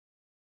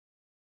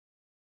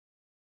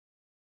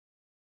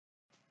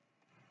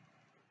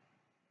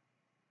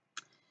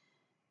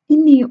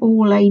the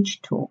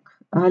all-age talk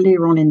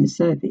earlier on in the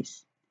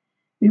service,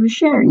 we were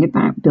sharing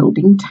about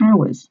building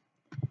towers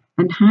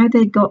and how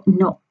they got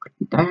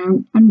knocked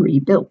down and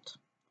rebuilt.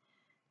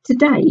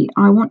 Today,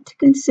 I want to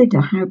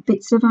consider how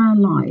bits of our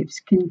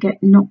lives can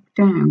get knocked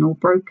down or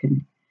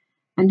broken,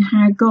 and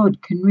how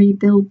God can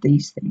rebuild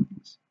these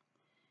things.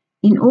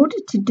 In order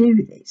to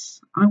do this,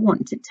 I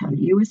want to tell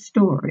you a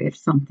story of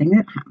something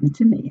that happened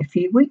to me a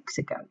few weeks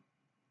ago.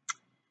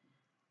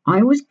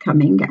 I was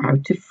coming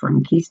out of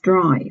Frankie's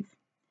drive,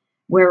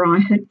 where I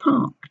had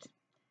parked,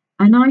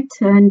 and I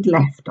turned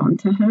left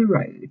onto her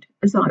road,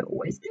 as I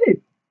always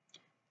do.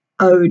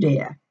 Oh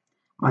dear,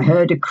 I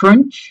heard a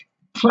crunch,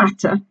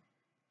 clatter,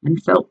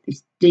 and felt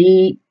this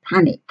deep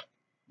panic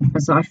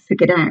as I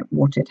figured out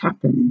what had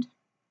happened.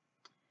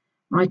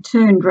 I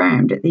turned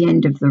round at the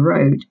end of the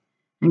road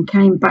and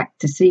came back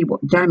to see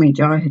what damage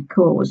I had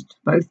caused,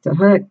 both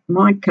to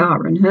my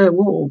car and her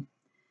wall.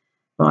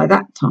 By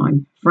that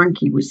time,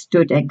 Frankie was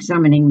stood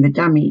examining the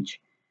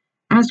damage,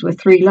 as were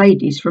three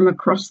ladies from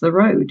across the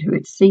road who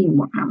had seen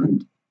what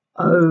happened.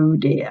 Oh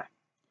dear.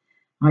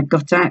 I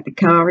got out the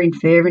car in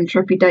fear and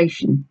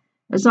trepidation,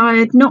 as I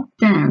had knocked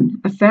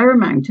down a fair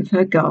amount of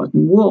her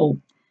garden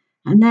wall,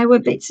 and there were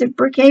bits of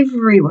brick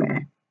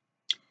everywhere.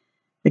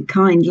 The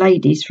kind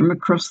ladies from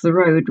across the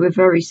road were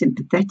very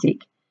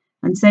sympathetic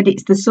and said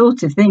it's the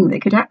sort of thing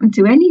that could happen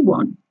to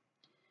anyone.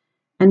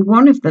 And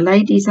one of the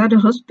ladies had a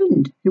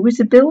husband who was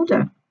a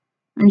builder,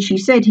 and she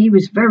said he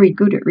was very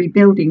good at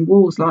rebuilding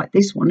walls like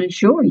this one and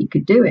sure he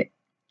could do it.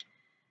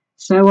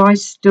 So I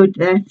stood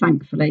there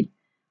thankfully,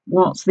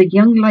 whilst the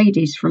young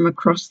ladies from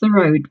across the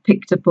road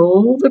picked up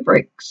all the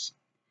bricks,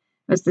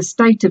 as the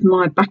state of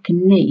my back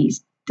and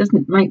knees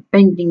doesn't make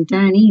bending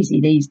down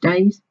easy these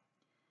days.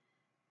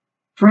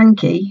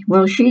 Frankie,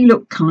 well, she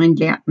looked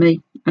kindly at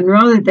me, and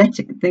rather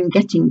than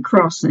getting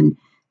cross and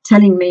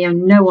telling me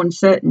on no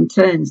uncertain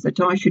terms that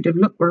I should have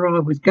looked where I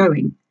was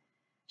going,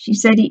 she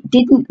said it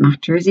didn't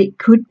matter as it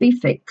could be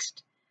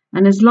fixed,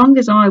 and as long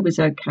as I was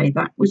okay,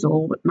 that was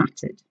all that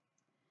mattered.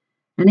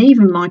 And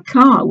even my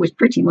car was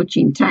pretty much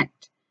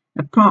intact,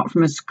 apart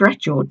from a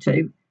scratch or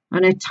two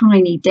and a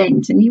tiny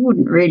dent, and you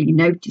wouldn't really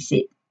notice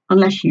it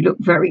unless you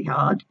looked very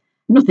hard,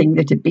 nothing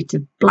that a bit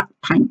of black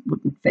paint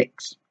wouldn't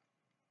fix.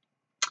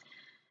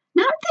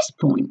 Now at this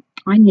point,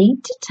 I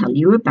need to tell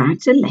you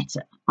about a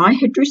letter I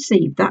had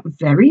received that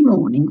very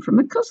morning from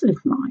a cousin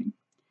of mine.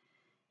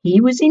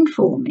 He was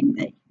informing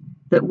me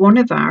that one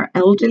of our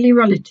elderly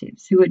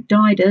relatives who had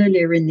died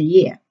earlier in the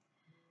year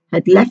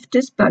had left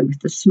us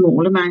both a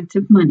small amount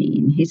of money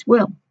in his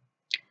will.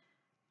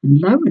 And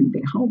lo and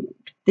behold,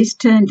 this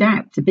turned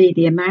out to be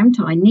the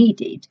amount I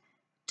needed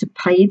to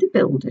pay the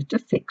builder to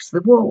fix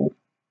the wall.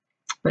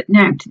 But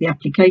now to the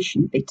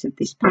application bit of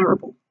this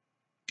parable.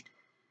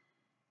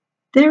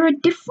 There are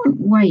different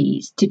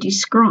ways to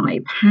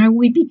describe how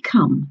we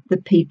become the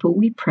people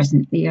we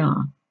presently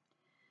are.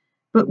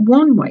 But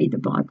one way the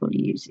Bible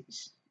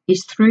uses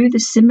is through the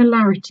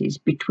similarities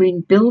between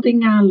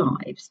building our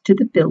lives to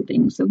the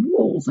buildings of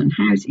walls and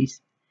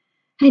houses.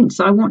 Hence,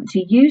 I want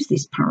to use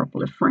this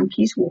parable of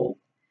Frankie's wall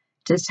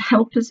to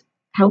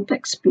help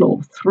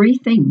explore three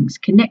things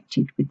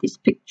connected with this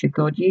picture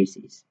God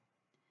uses.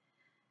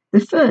 The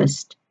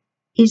first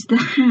is the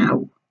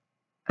how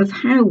of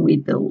how we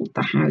build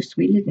the house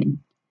we live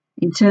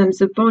in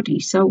terms of body,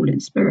 soul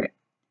and spirit.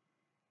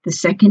 The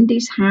second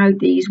is how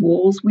these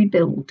walls we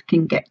build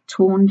can get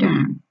torn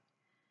down.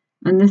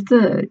 And the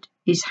third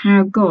is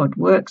how God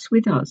works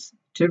with us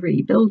to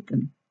rebuild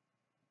them.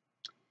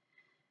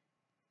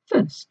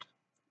 First,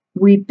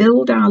 we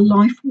build our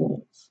life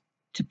walls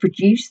to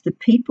produce the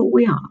people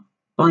we are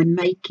by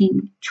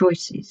making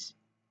choices.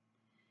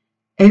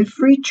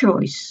 Every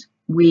choice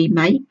we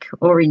make,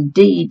 or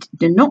indeed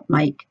do not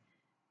make,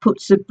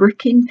 puts a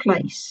brick in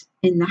place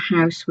in the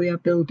house we are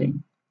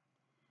building.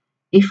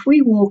 If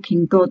we walk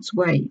in God's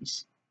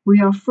ways,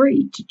 we are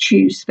free to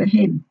choose for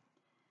him,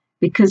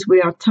 because we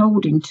are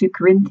told in 2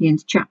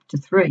 Corinthians chapter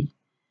 3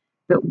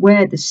 that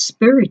where the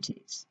Spirit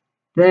is,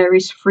 there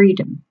is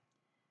freedom.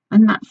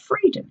 And that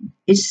freedom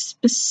is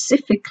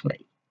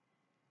specifically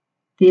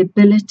the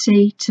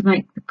ability to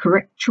make the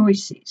correct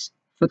choices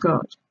for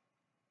God.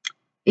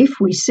 If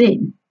we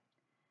sin,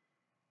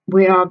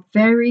 we are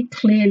very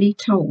clearly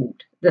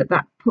told that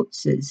that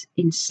puts us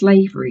in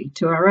slavery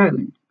to our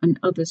own and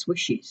others'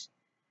 wishes,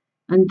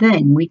 and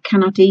then we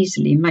cannot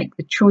easily make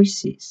the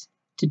choices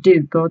to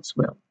do God's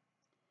will.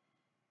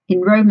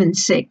 In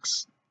Romans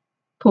 6,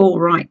 Paul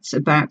writes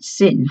about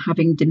sin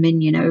having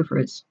dominion over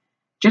us,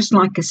 just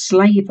like a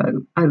slave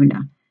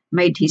owner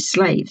made his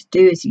slaves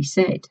do as he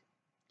said.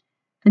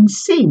 And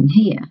sin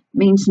here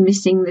means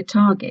missing the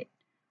target,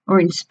 or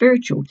in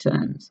spiritual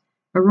terms,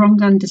 a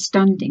wrong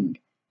understanding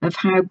of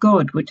how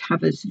God would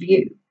have us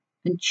view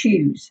and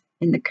choose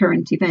in the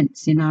current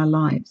events in our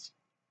lives.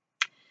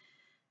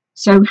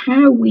 So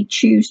how we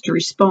choose to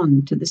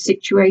respond to the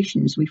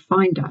situations we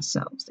find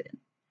ourselves in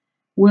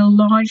will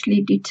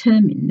largely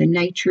determine the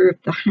nature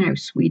of the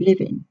house we live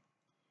in.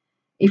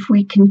 If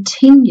we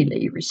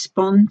continually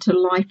respond to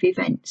life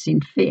events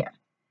in fear,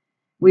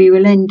 we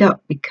will end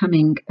up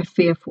becoming a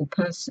fearful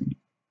person.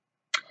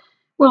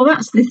 Well,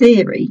 that's the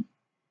theory,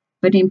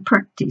 but in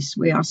practice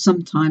we are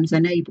sometimes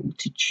unable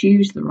to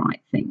choose the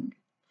right thing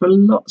for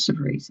lots of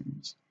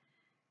reasons.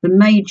 The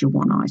major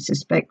one, I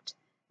suspect,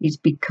 is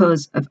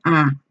because of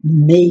our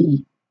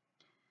me.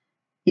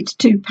 It's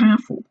too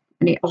powerful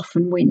and it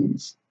often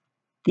wins.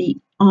 The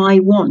I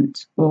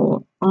want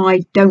or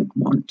I don't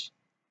want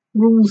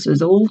rules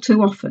us all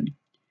too often,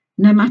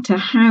 no matter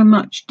how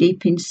much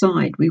deep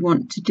inside we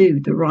want to do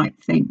the right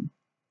thing.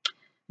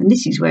 And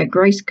this is where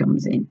grace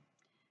comes in,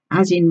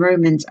 as in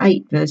Romans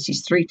 8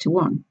 verses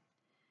 3-1,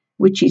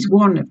 which is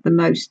one of the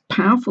most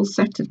powerful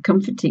set of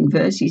comforting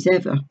verses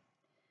ever.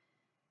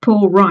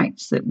 Paul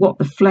writes that what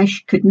the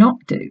flesh could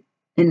not do,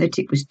 in that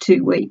it was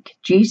too weak,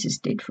 Jesus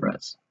did for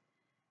us,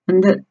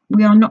 and that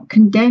we are not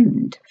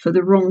condemned for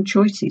the wrong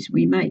choices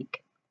we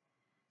make.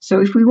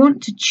 So if we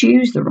want to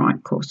choose the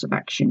right course of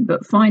action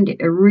but find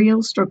it a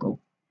real struggle,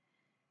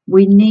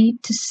 we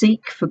need to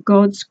seek for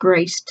God's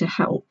grace to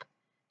help,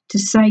 to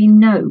say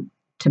no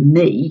to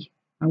me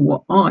and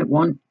what I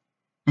want,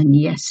 and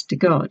yes to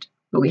God.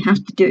 But we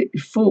have to do it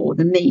before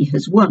the me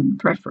has won,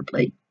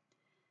 preferably.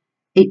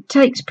 It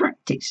takes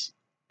practice,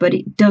 but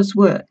it does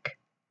work.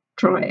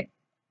 Try it.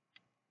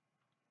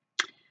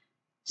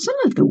 Some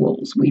of the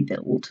walls we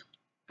build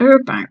are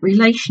about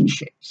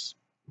relationships.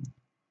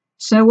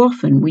 So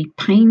often we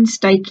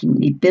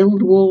painstakingly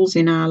build walls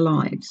in our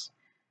lives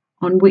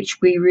on which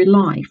we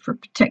rely for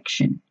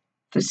protection,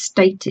 for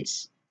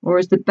status, or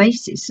as the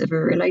basis of a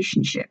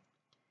relationship.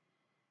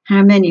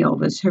 How many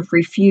of us have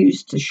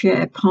refused to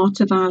share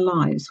part of our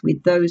lives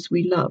with those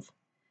we love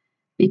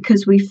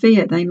because we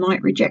fear they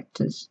might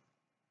reject us?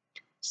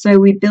 So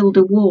we build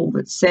a wall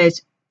that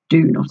says,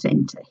 "Do not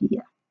enter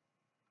here."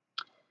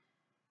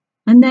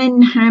 And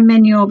then how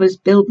many of us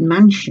build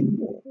mansion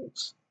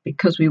walls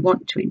because we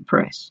want to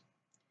impress?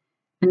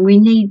 And we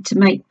need to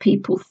make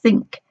people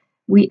think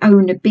we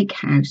own a big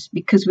house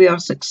because we are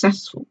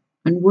successful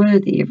and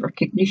worthy of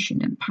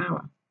recognition and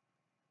power.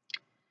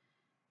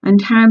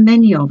 And how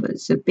many of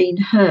us have been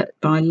hurt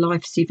by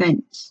life's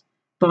events,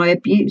 by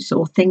abuse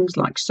or things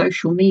like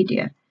social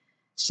media,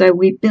 so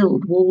we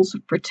build walls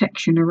of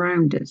protection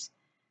around us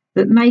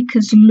that make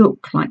us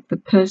look like the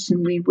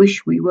person we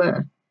wish we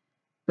were,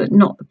 but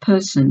not the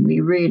person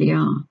we really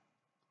are.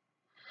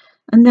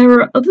 And there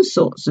are other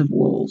sorts of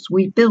walls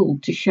we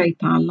build to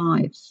shape our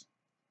lives,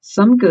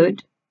 some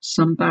good,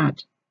 some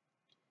bad.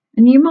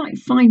 And you might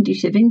find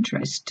it of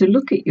interest to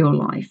look at your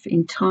life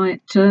in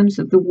terms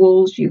of the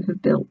walls you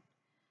have built.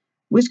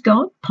 Was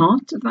God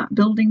part of that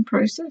building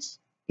process?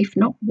 If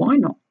not, why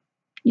not?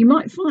 You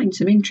might find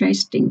some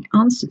interesting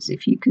answers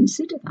if you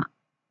consider that.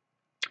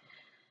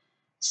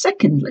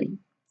 Secondly,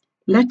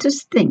 let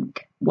us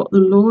think what the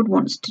Lord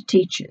wants to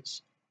teach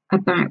us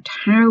about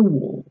how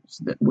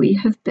walls that we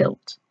have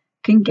built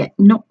can get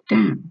knocked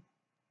down.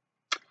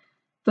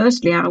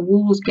 Firstly, our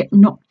walls get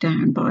knocked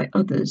down by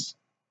others,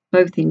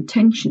 both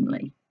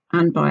intentionally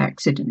and by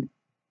accident,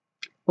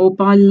 or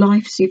by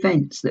life's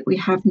events that we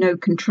have no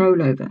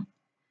control over.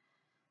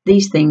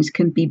 These things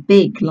can be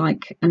big,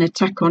 like an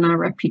attack on our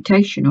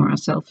reputation or our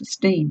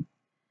self-esteem,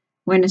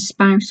 when a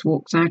spouse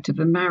walks out of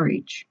a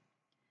marriage,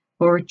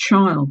 or a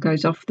child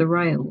goes off the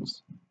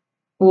rails,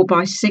 or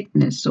by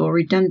sickness or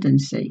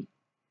redundancy,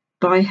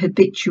 by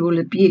habitual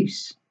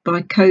abuse,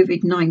 by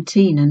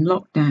COVID-19 and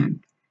lockdown,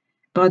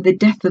 by the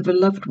death of a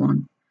loved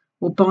one,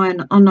 or by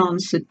an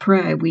unanswered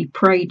prayer we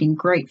prayed in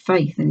great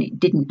faith and it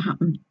didn't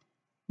happen.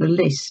 The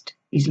list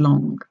is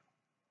long.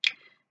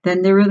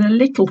 Then there are the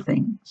little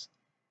things,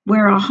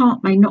 where our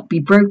heart may not be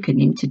broken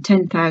into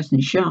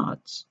 10,000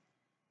 shards,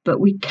 but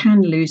we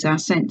can lose our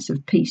sense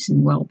of peace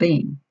and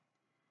well-being.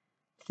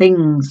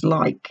 Things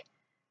like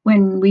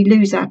when we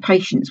lose our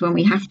patience when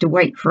we have to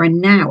wait for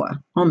an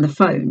hour on the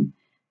phone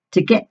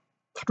to get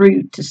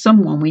through to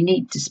someone we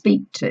need to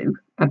speak to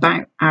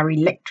about our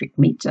electric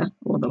meter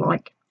or the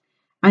like.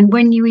 And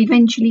when you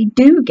eventually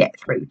do get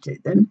through to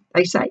them,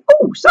 they say,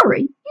 "Oh,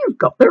 sorry, you've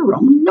got the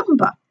wrong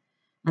number."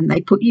 And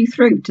they put you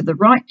through to the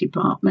right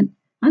department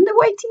and the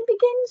waiting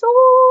begins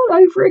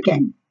all over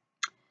again.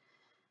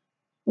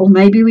 Or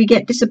maybe we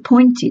get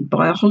disappointed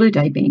by a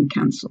holiday being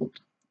cancelled,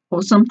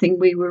 or something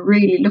we were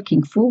really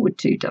looking forward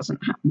to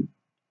doesn't happen.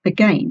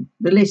 Again,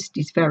 the list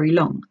is very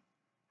long.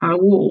 Our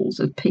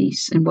walls of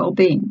peace and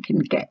well-being can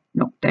get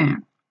knocked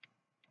down.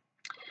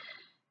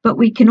 But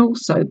we can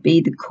also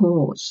be the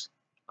cause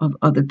of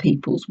other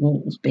people's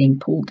walls being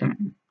pulled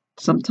down.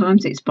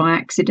 Sometimes it's by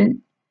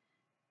accident,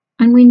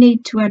 and we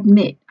need to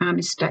admit our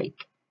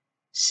mistake,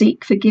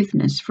 seek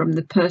forgiveness from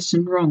the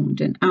person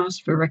wronged and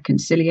ask for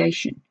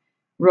reconciliation,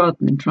 rather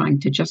than trying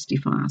to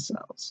justify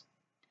ourselves.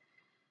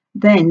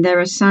 Then there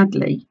are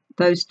sadly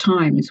those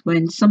times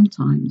when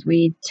sometimes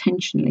we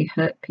intentionally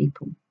hurt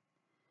people.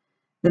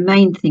 The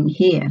main thing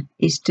here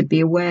is to be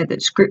aware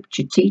that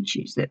Scripture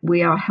teaches that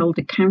we are held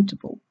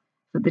accountable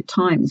for the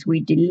times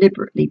we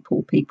deliberately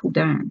pull people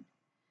down.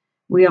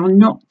 We are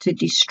not to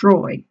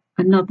destroy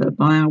another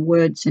by our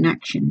words and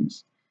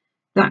actions.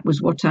 That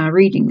was what our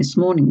reading this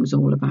morning was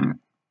all about.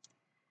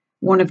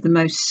 One of the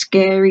most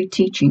scary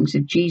teachings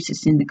of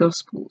Jesus in the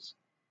Gospels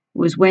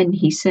was when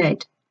he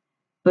said,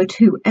 "But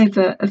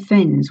whoever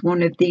offends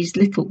one of these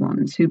little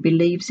ones who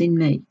believes in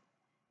me,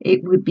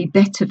 it would be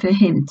better for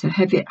him to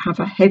have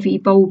a heavy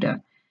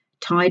boulder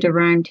tied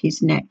around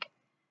his neck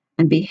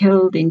and be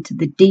hurled into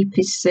the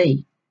deepest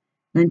sea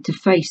than to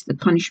face the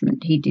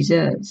punishment he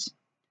deserves."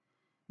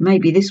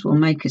 Maybe this will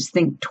make us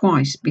think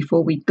twice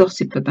before we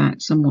gossip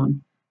about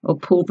someone or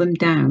pull them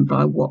down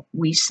by what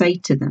we say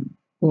to them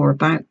or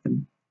about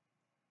them.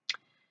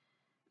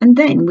 And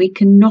then we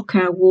can knock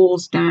our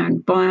walls down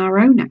by our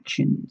own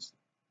actions,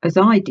 as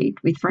I did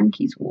with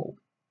Frankie's wall.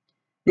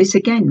 This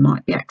again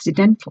might be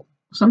accidental,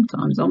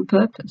 sometimes on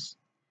purpose.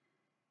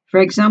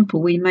 For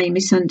example, we may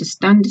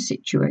misunderstand a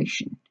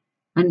situation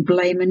and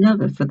blame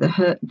another for the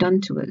hurt done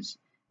to us,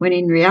 when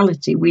in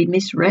reality we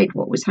misread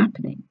what was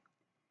happening.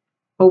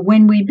 Or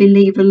when we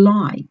believe a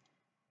lie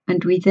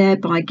and we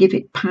thereby give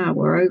it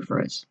power over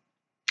us.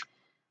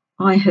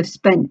 I have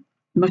spent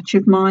much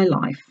of my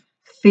life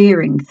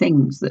fearing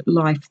things that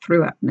life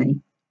threw at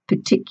me,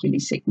 particularly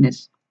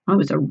sickness. I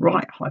was a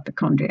right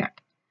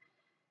hypochondriac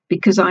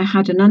because I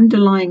had an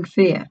underlying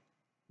fear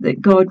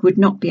that God would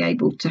not be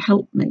able to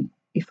help me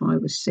if I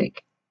was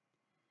sick.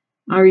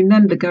 I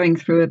remember going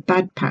through a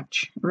bad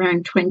patch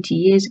around 20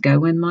 years ago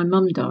when my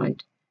mum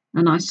died,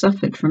 and I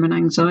suffered from an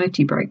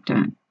anxiety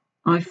breakdown.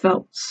 I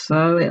felt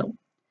so ill.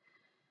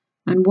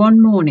 And one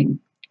morning,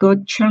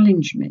 God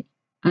challenged me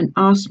and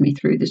asked me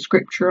through the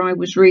scripture I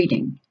was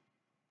reading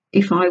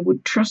if I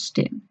would trust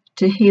him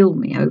to heal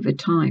me over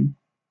time.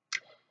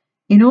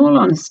 In all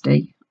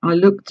honesty, I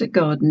looked at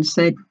God and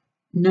said,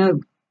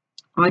 no.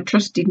 I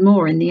trusted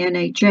more in the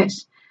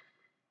NHS,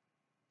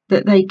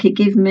 that they could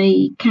give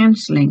me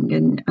counselling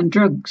and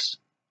drugs.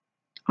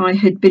 I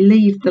had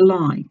believed the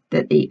lie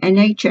that the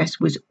NHS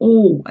was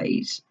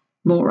always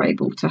more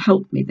able to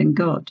help me than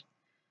God.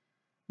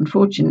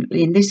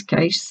 Unfortunately, in this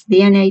case, the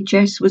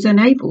NHS was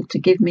unable to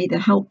give me the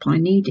help I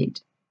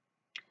needed.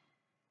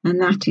 And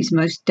that is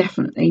most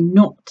definitely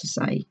not to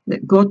say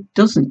that God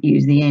doesn't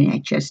use the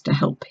NHS to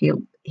help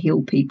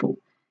heal people.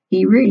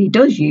 He really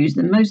does use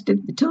them most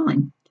of the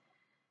time.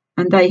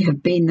 And they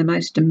have been the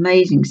most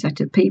amazing set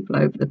of people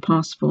over the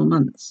past 4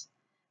 months.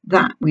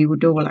 That we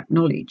would all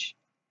acknowledge.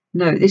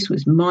 No, this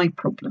was my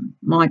problem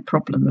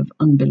of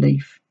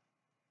unbelief.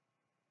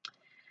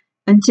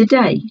 And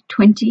today,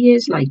 20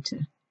 years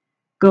later,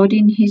 God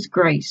in his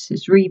grace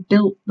has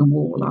rebuilt the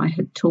wall I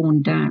had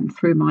torn down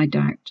through my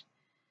doubt.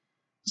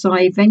 So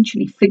I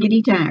eventually figured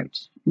it out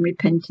and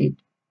repented,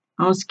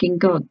 asking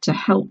God to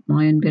help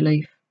my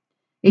unbelief.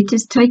 It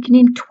has taken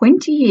him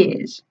 20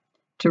 years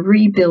to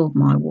rebuild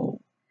my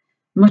wall.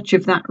 Much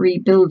of that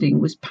rebuilding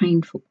was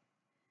painful,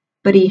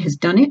 but he has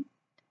done it,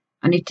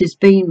 and it has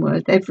been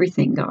worth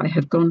everything I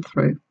have gone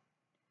through.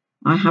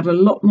 I have a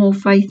lot more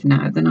faith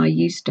now than I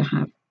used to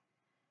have,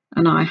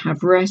 and I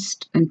have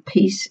rest and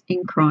peace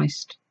in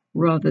Christ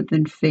rather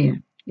than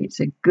fear.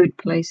 It's a good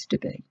place to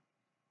be.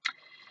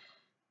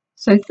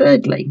 So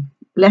thirdly,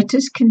 let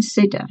us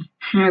consider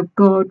how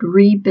God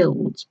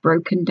rebuilds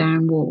broken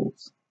down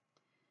walls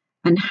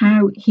and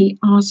how he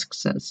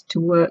asks us to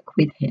work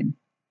with him.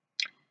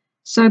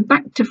 So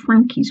back to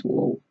Frankie's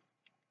wall,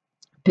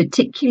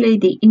 particularly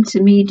the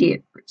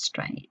intermediate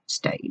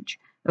stage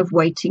of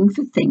waiting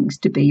for things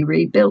to be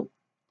rebuilt.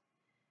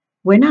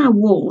 When our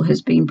wall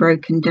has been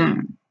broken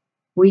down,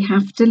 we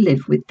have to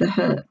live with the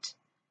hurt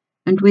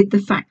and with the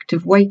fact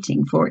of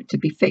waiting for it to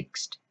be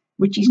fixed,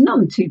 which is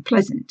none too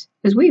pleasant,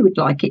 as we would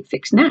like it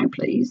fixed now,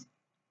 please.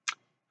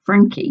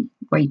 Frankie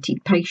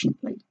waited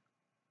patiently.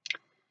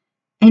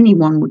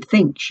 Anyone would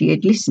think she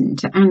had listened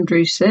to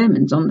Andrew's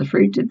sermons on the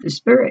fruit of the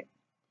Spirit,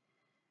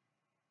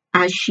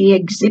 as she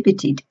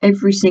exhibited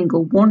every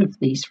single one of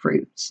these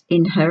fruits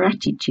in her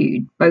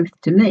attitude, both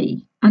to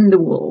me and the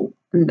wall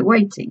and the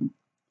waiting.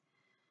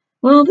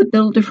 Well, the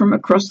builder from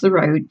across the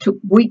road took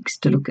weeks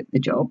to look at the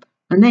job,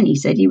 and then he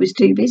said he was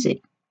too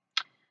busy.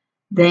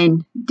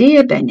 Then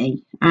dear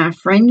Benny, our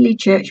friendly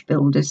church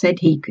builder, said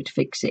he could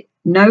fix it,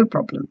 no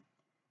problem,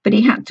 but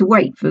he had to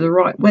wait for the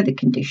right weather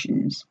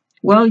conditions.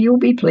 Well, you'll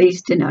be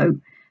pleased to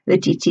know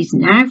that it is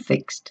now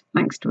fixed,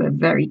 thanks to a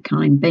very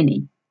kind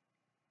Benny.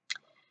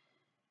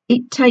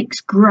 It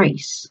takes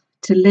grace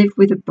to live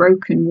with a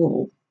broken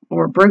wall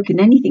or a broken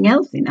anything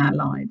else in our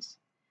lives,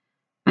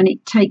 and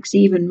it takes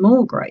even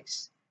more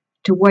grace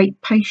to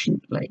wait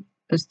patiently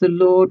as the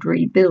Lord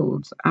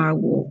rebuilds our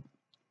wall.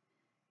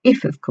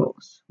 If, of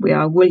course, we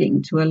are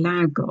willing to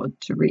allow God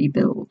to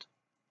rebuild.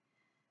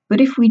 But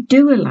if we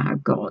do allow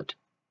God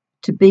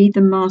to be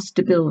the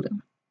master builder,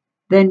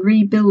 then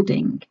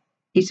rebuilding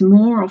is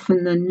more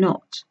often than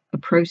not a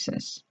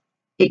process.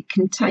 It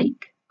can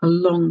take a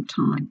long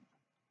time.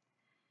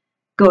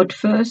 God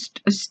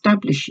first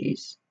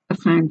establishes a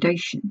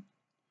foundation.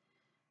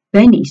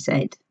 Benny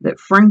said that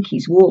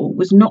Frankie's wall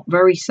was not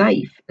very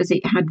safe as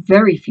it had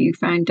very few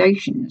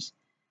foundations,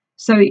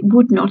 so it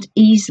would not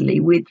easily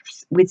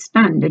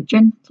withstand a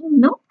gentle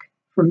knock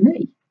from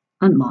me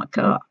and my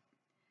car.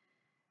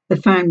 The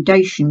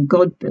foundation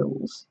God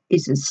builds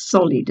is as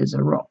solid as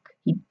a rock.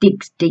 He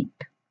digs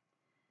deep.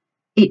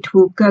 It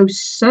will go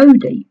so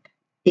deep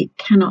it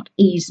cannot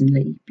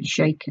easily be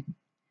shaken.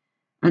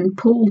 And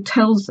Paul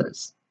tells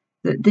us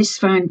that this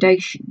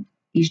foundation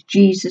is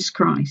Jesus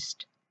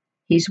Christ,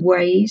 his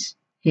ways,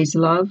 his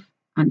love,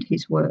 and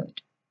his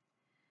word.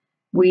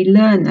 We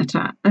learn that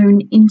our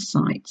own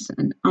insights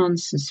and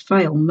answers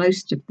fail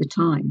most of the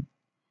time.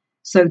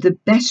 So the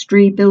best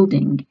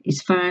rebuilding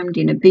is found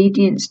in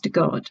obedience to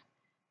God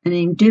and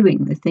in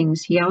doing the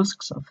things he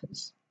asks of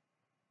us.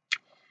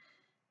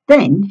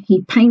 Then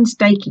he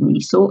painstakingly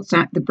sorts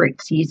out the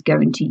bricks he is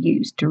going to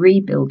use to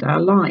rebuild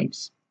our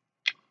lives.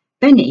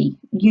 Benny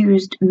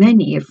used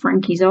many of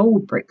Frankie's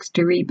old bricks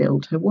to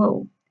rebuild her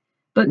wall,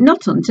 but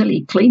not until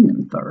he cleaned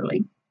them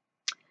thoroughly.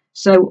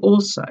 So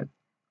also,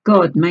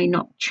 God may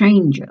not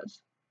change us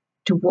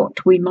to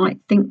what we might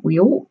think we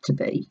ought to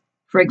be.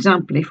 For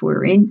example, if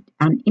we're an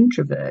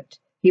introvert,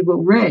 he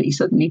will rarely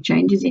suddenly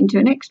change us into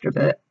an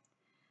extrovert.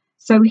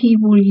 So he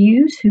will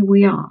use who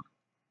we are,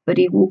 but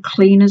he will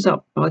clean us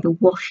up by the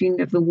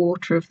washing of the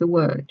water of the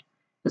word,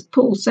 as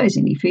Paul says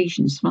in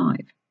Ephesians 5.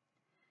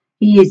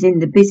 He is in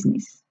the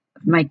business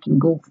of making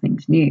all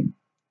things new,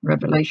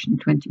 Revelation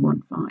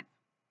 21:5.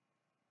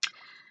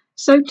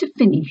 So to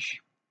finish,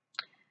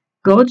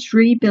 God's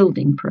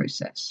rebuilding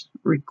process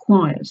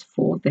requires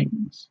 4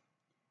 things.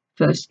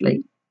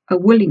 Firstly, a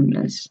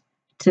willingness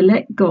to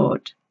let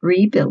God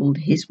rebuild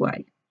his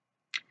way.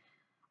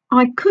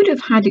 I could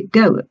have had a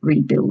go at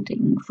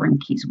rebuilding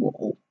Frankie's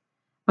wall,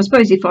 I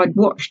suppose, if I'd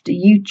watched a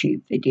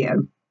YouTube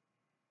video,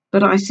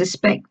 but I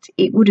suspect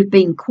it would have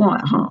been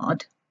quite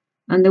hard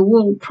and the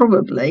wall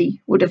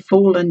probably would have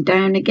fallen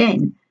down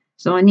again,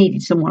 so I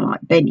needed someone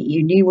like Benny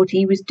who knew what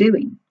he was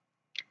doing.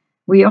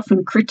 We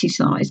often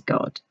criticise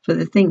God for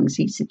the things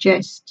he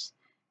suggests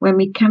when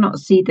we cannot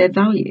see their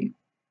value,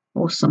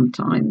 or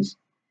sometimes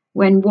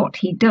when what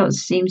he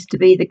does seems to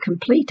be the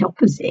complete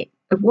opposite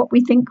of what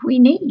we think we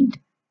need.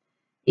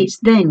 It's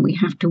then we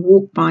have to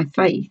walk by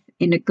faith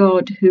in a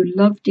God who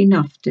loved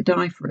enough to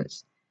die for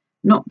us,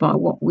 not by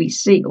what we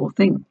see or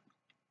think.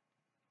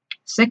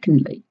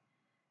 Secondly,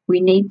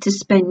 we need to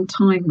spend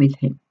time with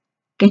him,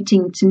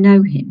 getting to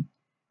know him,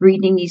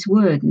 reading his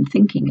word and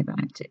thinking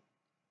about it.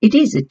 It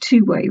is a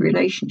 2-way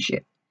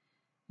relationship,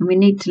 and we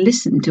need to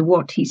listen to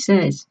what he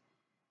says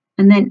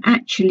and then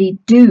actually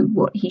do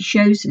what he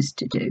shows us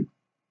to do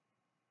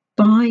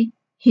by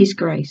his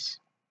grace.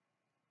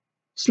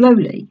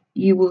 Slowly,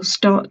 you will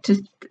start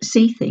to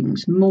see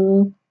things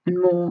more and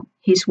more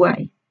his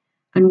way,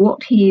 and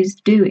what he is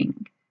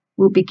doing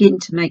will begin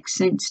to make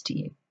sense to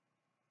you.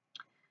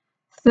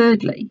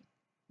 Thirdly,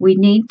 we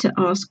need to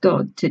ask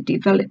God to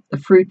develop the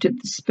fruit of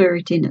the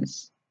Spirit in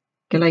us,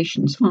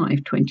 Galatians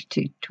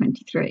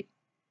 5:22-23.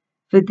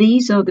 For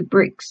these are the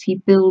bricks he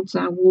builds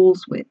our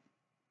walls with,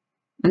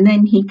 and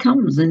then he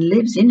comes and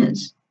lives in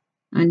us,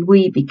 and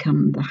we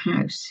become the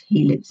house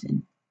he lives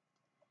in.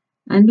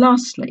 And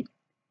lastly,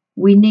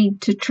 we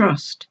need to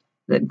trust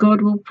that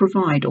God will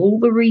provide all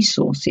the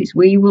resources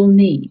we will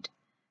need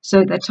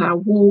so that our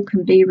wall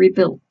can be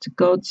rebuilt to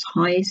God's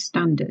highest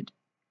standard.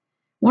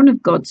 One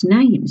of God's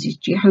names is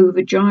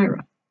Jehovah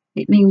Jireh.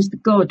 It means the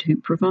God who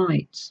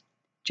provides,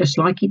 just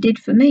like he did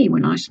for me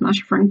when I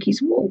smashed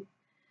Frankie's wall.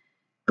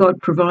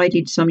 God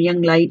provided some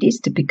young ladies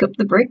to pick up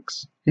the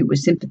bricks who were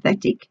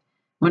sympathetic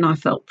when I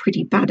felt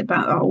pretty bad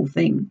about the whole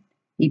thing.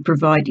 He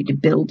provided a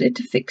builder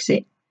to fix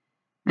it,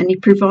 and he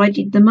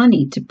provided the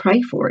money to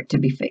pay for it to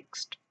be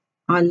fixed.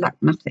 I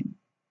lacked nothing.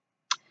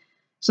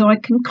 So I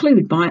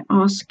conclude by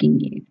asking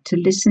you to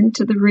listen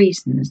to the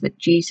reasons that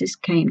Jesus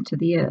came to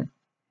the earth.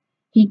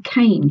 He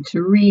came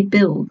to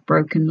rebuild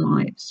broken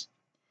lives.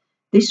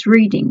 This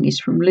reading is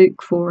from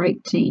Luke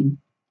 4:18.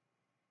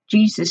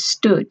 Jesus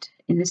stood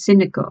in the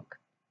synagogue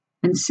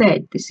and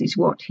said this is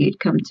what he had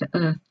come to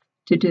earth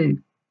to do.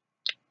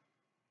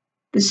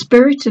 The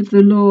Spirit of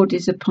the Lord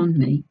is upon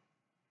me,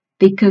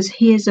 because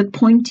he has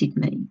appointed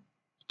me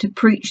to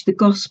preach the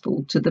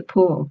gospel to the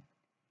poor.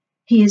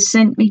 He has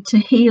sent me to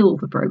heal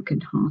the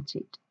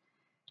brokenhearted,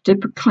 to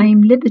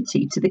proclaim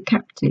liberty to the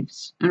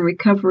captives and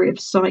recovery of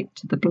sight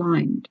to the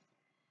blind,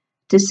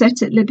 to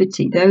set at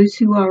liberty those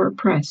who are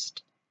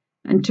oppressed,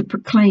 and to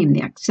proclaim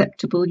the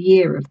acceptable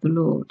year of the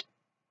Lord.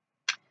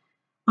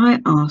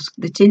 I ask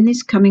that in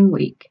this coming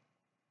week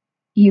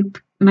you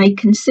may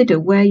consider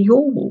where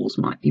your walls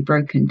might be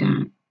broken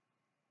down,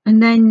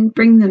 and then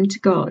bring them to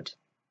God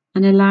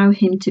and allow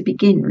him to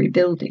begin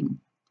rebuilding.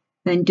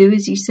 Then do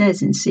as he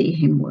says and see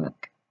him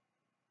work.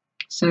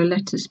 So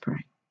let us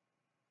pray.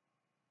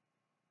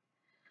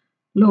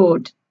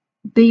 Lord,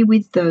 be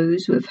with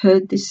those who have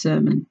heard this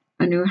sermon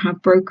and who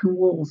have broken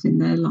walls in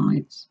their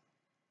lives.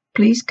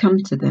 Please come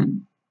to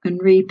them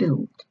and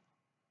rebuild.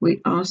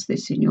 We ask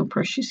this in your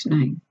precious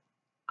name.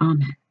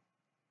 Amen.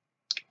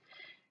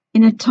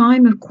 In a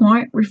time of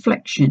quiet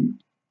reflection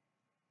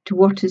to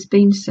what has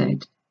been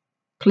said,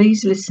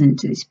 please listen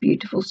to this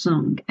beautiful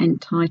song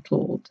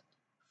entitled,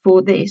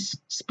 For This,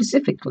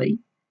 specifically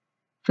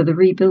for the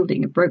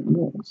rebuilding of broken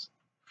walls.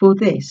 For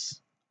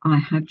this, I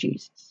have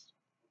Jesus.